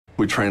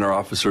We train our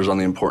officers on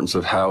the importance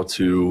of how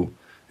to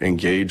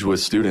engage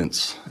with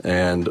students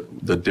and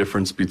the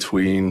difference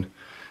between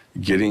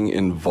getting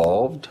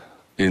involved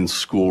in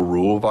school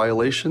rule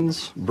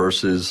violations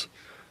versus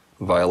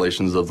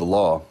violations of the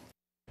law.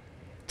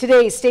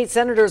 Today, state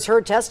senators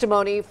heard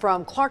testimony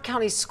from Clark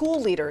County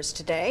school leaders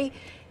today.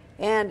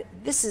 And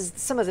this is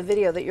some of the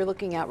video that you're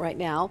looking at right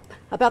now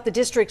about the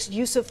district's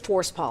use of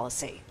force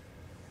policy.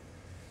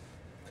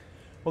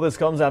 Well, this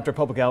comes after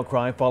public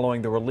outcry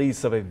following the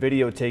release of a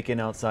video taken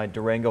outside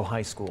Durango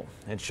High School.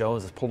 It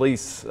shows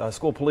a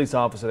school police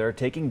officer there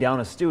taking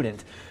down a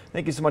student.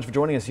 Thank you so much for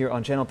joining us here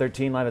on Channel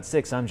 13 Live at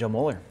 6. I'm Joe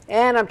Moeller.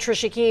 And I'm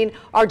Trisha Keene.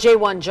 Our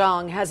Jaewon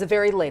Jung has the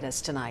very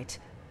latest tonight.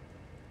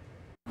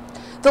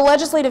 The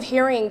legislative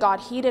hearing got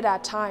heated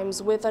at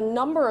times, with a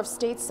number of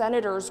state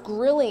senators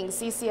grilling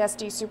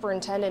CCSD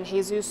Superintendent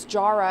Jesus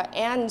Jara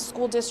and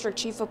School District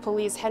Chief of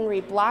Police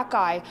Henry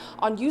Blackeye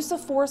on use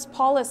of force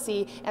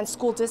policy and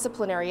school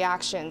disciplinary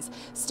actions.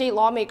 State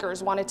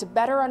lawmakers wanted to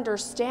better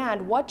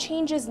understand what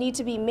changes need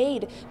to be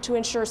made to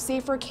ensure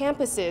safer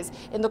campuses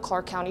in the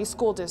Clark County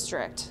School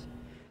District.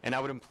 And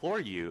I would implore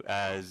you,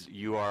 as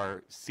you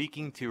are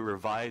seeking to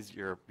revise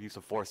your use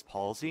of force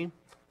policy,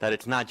 that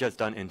it's not just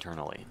done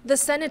internally. The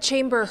Senate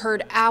chamber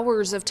heard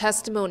hours of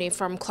testimony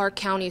from Clark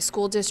County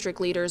school district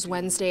leaders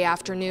Wednesday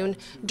afternoon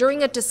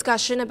during a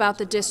discussion about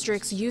the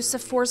district's use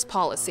of force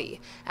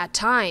policy. At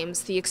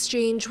times, the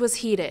exchange was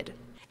heated.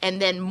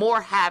 And then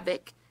more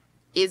havoc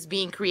is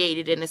being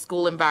created in a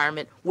school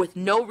environment with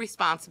no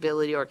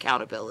responsibility or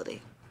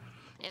accountability.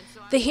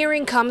 The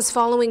hearing comes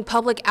following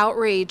public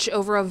outrage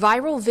over a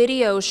viral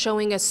video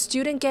showing a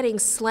student getting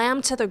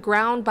slammed to the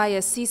ground by a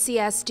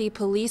CCSD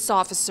police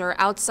officer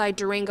outside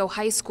Durango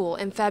High School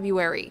in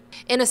February.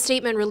 In a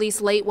statement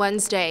released late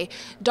Wednesday,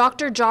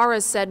 Dr.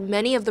 Jara said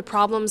many of the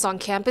problems on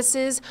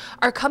campuses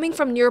are coming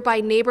from nearby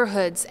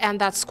neighborhoods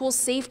and that school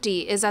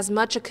safety is as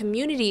much a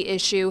community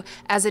issue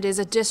as it is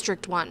a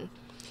district one.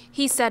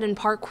 He said in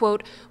part,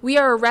 quote, "We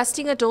are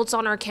arresting adults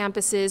on our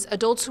campuses,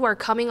 adults who are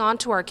coming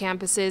onto our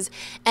campuses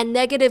and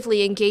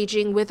negatively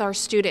engaging with our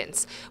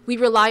students. We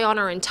rely on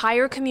our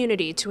entire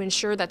community to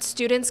ensure that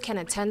students can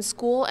attend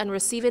school and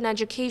receive an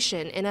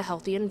education in a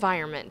healthy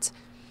environment."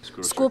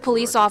 School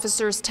police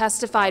officers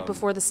testified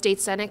before the State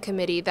Senate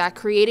committee that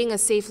creating a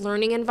safe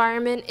learning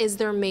environment is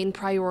their main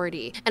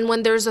priority. And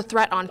when there's a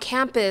threat on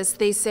campus,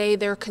 they say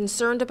they're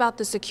concerned about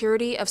the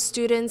security of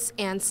students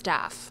and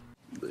staff.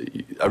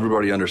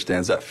 Everybody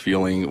understands that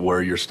feeling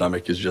where your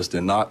stomach is just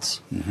in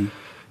knots.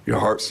 Your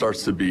heart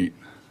starts to beat,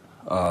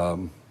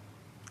 and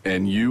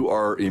you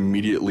are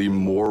immediately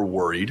more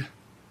worried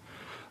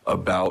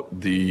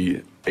about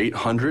the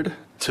 800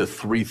 to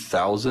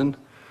 3,000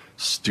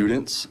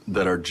 students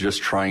that are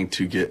just trying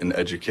to get an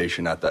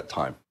education at that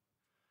time.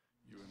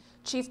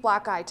 Chief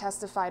Blackeye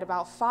testified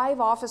about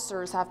 5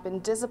 officers have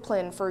been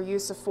disciplined for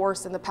use of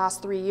force in the past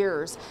 3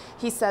 years.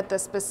 He said the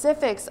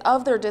specifics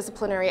of their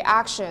disciplinary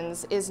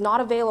actions is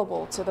not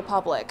available to the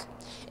public.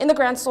 In the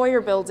Grant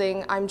Sawyer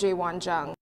building, I'm Jaewon Jung.